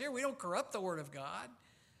he says here. We don't corrupt the Word of God.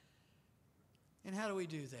 And how do we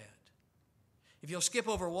do that? If you'll skip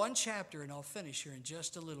over one chapter, and I'll finish here in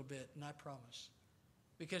just a little bit, and I promise,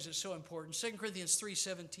 because it's so important. 2 Corinthians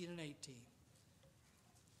 3:17 and 18.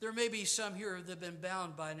 There may be some here that have been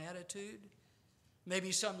bound by an attitude.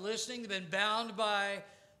 Maybe some listening that have been bound by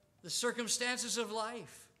the circumstances of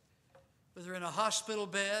life, whether in a hospital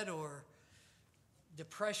bed or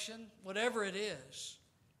depression, whatever it is.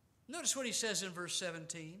 Notice what he says in verse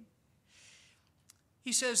 17.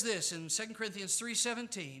 He says this in 2 Corinthians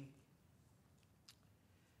 3:17.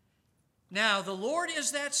 Now the Lord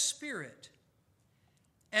is that Spirit,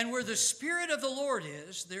 and where the Spirit of the Lord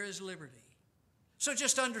is, there is liberty. So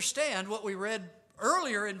just understand what we read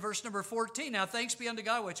earlier in verse number 14. Now thanks be unto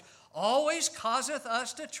God, which always causeth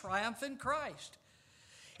us to triumph in Christ.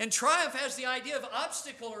 And triumph has the idea of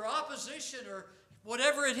obstacle or opposition or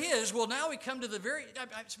whatever it is. Well, now we come to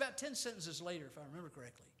it's about 10 sentences later, if I remember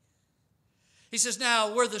correctly. He says,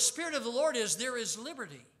 now where the Spirit of the Lord is, there is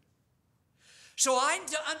liberty. So I need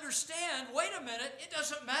to understand, wait a minute, it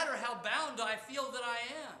doesn't matter how bound I feel that I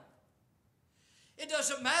am. It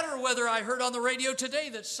doesn't matter whether I heard on the radio today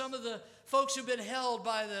that some of the folks who've been held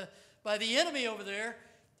by the enemy over there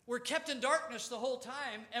were kept in darkness the whole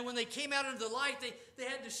time, and when they came out into the light, they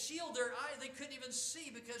had to shield their eyes. They couldn't even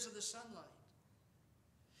see because of the sunlight.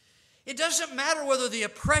 It doesn't matter whether the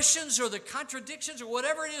oppressions or the contradictions or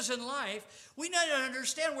whatever it is in life, we need to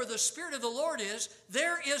understand where the Spirit of the Lord is,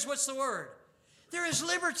 there is, what's the word? There is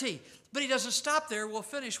liberty. But he doesn't stop there. We'll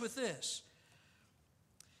finish with this.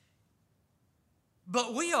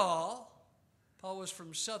 But we all, Paul was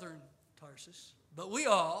from southern Tarsus, but we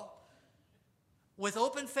all, with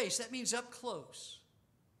open face, that means up close,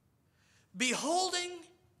 beholding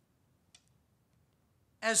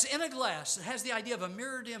as in a glass, it has the idea of a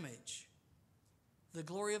mirrored image, the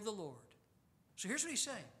glory of the Lord. So here's what he's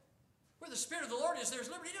saying. Where the Spirit of the Lord is, there's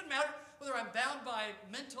liberty. It doesn't matter whether I'm bound by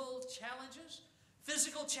mental challenges,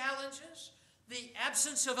 physical challenges, the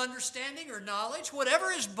absence of understanding or knowledge,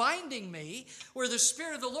 whatever is binding me, where the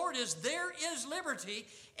Spirit of the Lord is, there is liberty,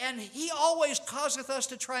 and he always causeth us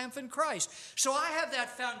to triumph in Christ. So I have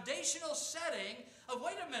that foundational setting of,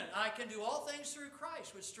 wait a minute, I can do all things through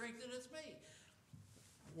Christ, which strengtheneth me.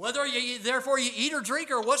 Whether you therefore you eat or drink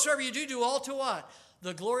or whatsoever you do, do all to what?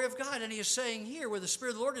 The glory of God. And he is saying here, where the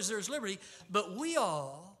Spirit of the Lord is, there is liberty. But we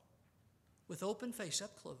all, with open face,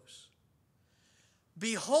 up close,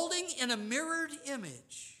 beholding in a mirrored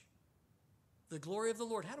image the glory of the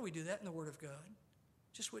Lord. How do we do that in the Word of God?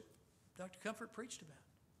 Just what Dr. Comfort preached about.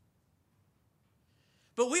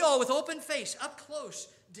 But we all, with open face, up close,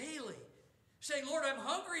 daily, saying, Lord, I'm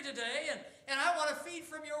hungry today, and I want to feed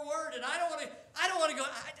from your word, and I don't want to go.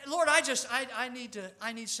 Lord,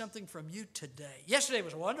 I need something from you today. Yesterday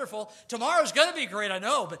was wonderful. Tomorrow's going to be great, I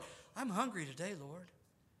know, but I'm hungry today, Lord.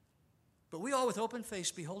 But we all with open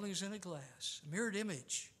face, beholding as in a glass, a mirrored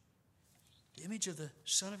image, the image of the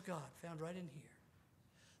Son of God found right in here.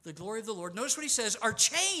 The glory of the Lord. Notice what he says, are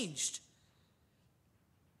changed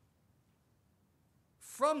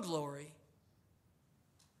from glory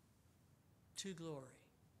to glory.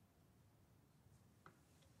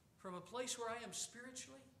 From a place where I am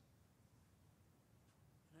spiritually,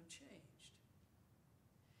 and I'm changed.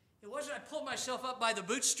 It wasn't I pulled myself up by the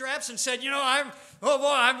bootstraps and said, I'm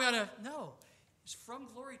going to. No. It's from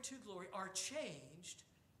glory to glory, are changed.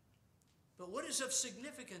 But what is of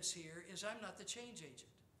significance here is I'm not the change agent.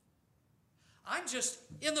 I'm just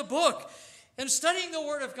in the book and studying the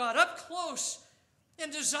Word of God up close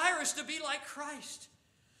and desirous to be like Christ.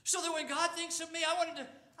 So that when God thinks of me, I want him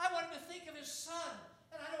to think of his Son.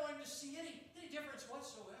 And I don't want him to see any difference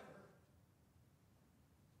whatsoever.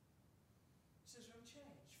 He says, I'm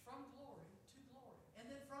changed from glory to glory. And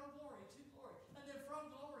then from glory to glory. And then from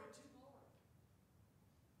glory to glory.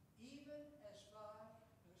 Even as by,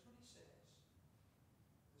 notice what he says,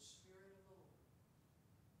 the Spirit of the Lord.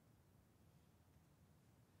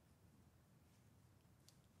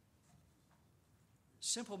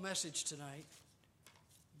 Simple message tonight.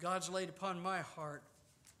 God's laid upon my heart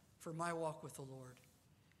for my walk with the Lord.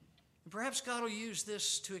 And perhaps God will use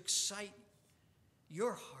this to excite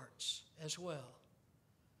your hearts as well.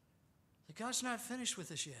 That God's not finished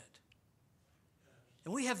with us yet.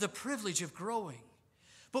 And we have the privilege of growing.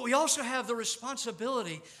 But we also have the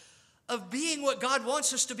responsibility of being what God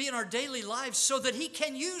wants us to be in our daily lives so that he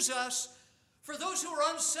can use us for those who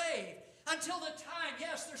are unsaved. Until the time,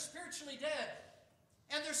 yes, they're spiritually dead.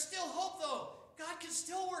 And there's still hope though. God can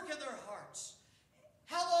still work in their hearts.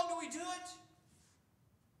 How long do we do it?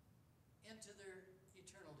 Into their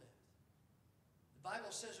eternal death. The Bible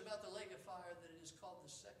says about the lake of fire that it is called the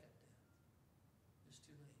second death. It's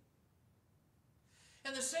too late.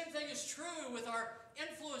 And the same thing is true with our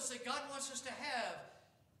influence that God wants us to have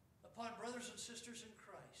upon brothers and sisters in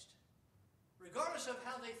Christ. Regardless of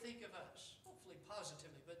how they think of us. Hopefully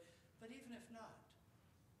positively, but even if not.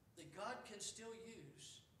 That God can still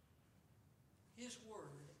use his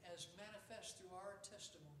word as manifest through our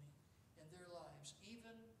testimony in their lives,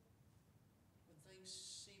 even when things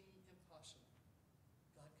seem impossible.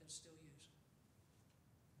 God can still use them.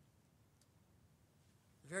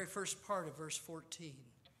 The very first part of verse 14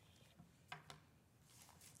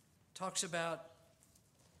 talks about,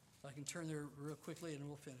 if I can turn there real quickly and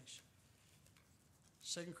we'll finish.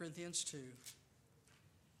 2 Corinthians 2.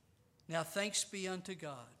 Now thanks be unto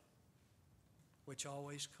God, which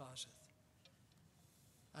always causeth.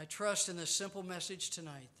 I trust in this simple message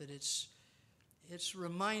tonight that it's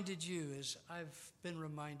reminded you, as I've been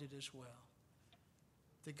reminded as well,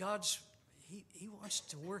 that He wants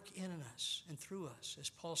to work in us and through us. As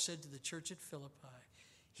Paul said to the church at Philippi,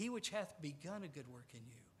 he which hath begun a good work in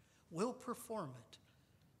you will perform it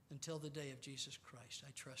until the day of Jesus Christ.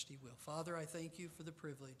 I trust he will. Father, I thank you for the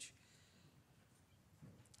privilege.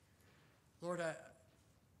 Lord,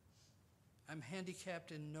 I'm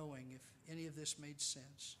handicapped in knowing if any of this made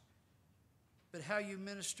sense. But how you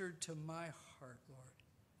ministered to my heart, Lord,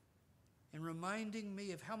 and reminding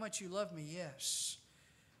me of how much you love me, yes,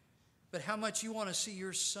 but how much you want to see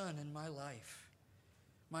your Son in my life,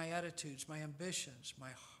 my attitudes, my ambitions,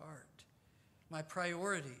 my heart, my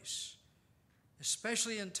priorities,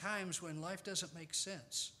 especially in times when life doesn't make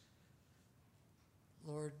sense.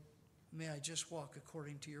 Lord, may I just walk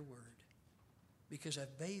according to your word, because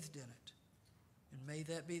I've bathed in it. And may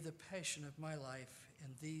that be the passion of my life,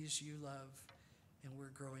 and these you love, and we're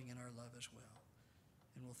growing in our love as well.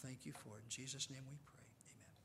 And we'll thank you for it. In Jesus' name we pray.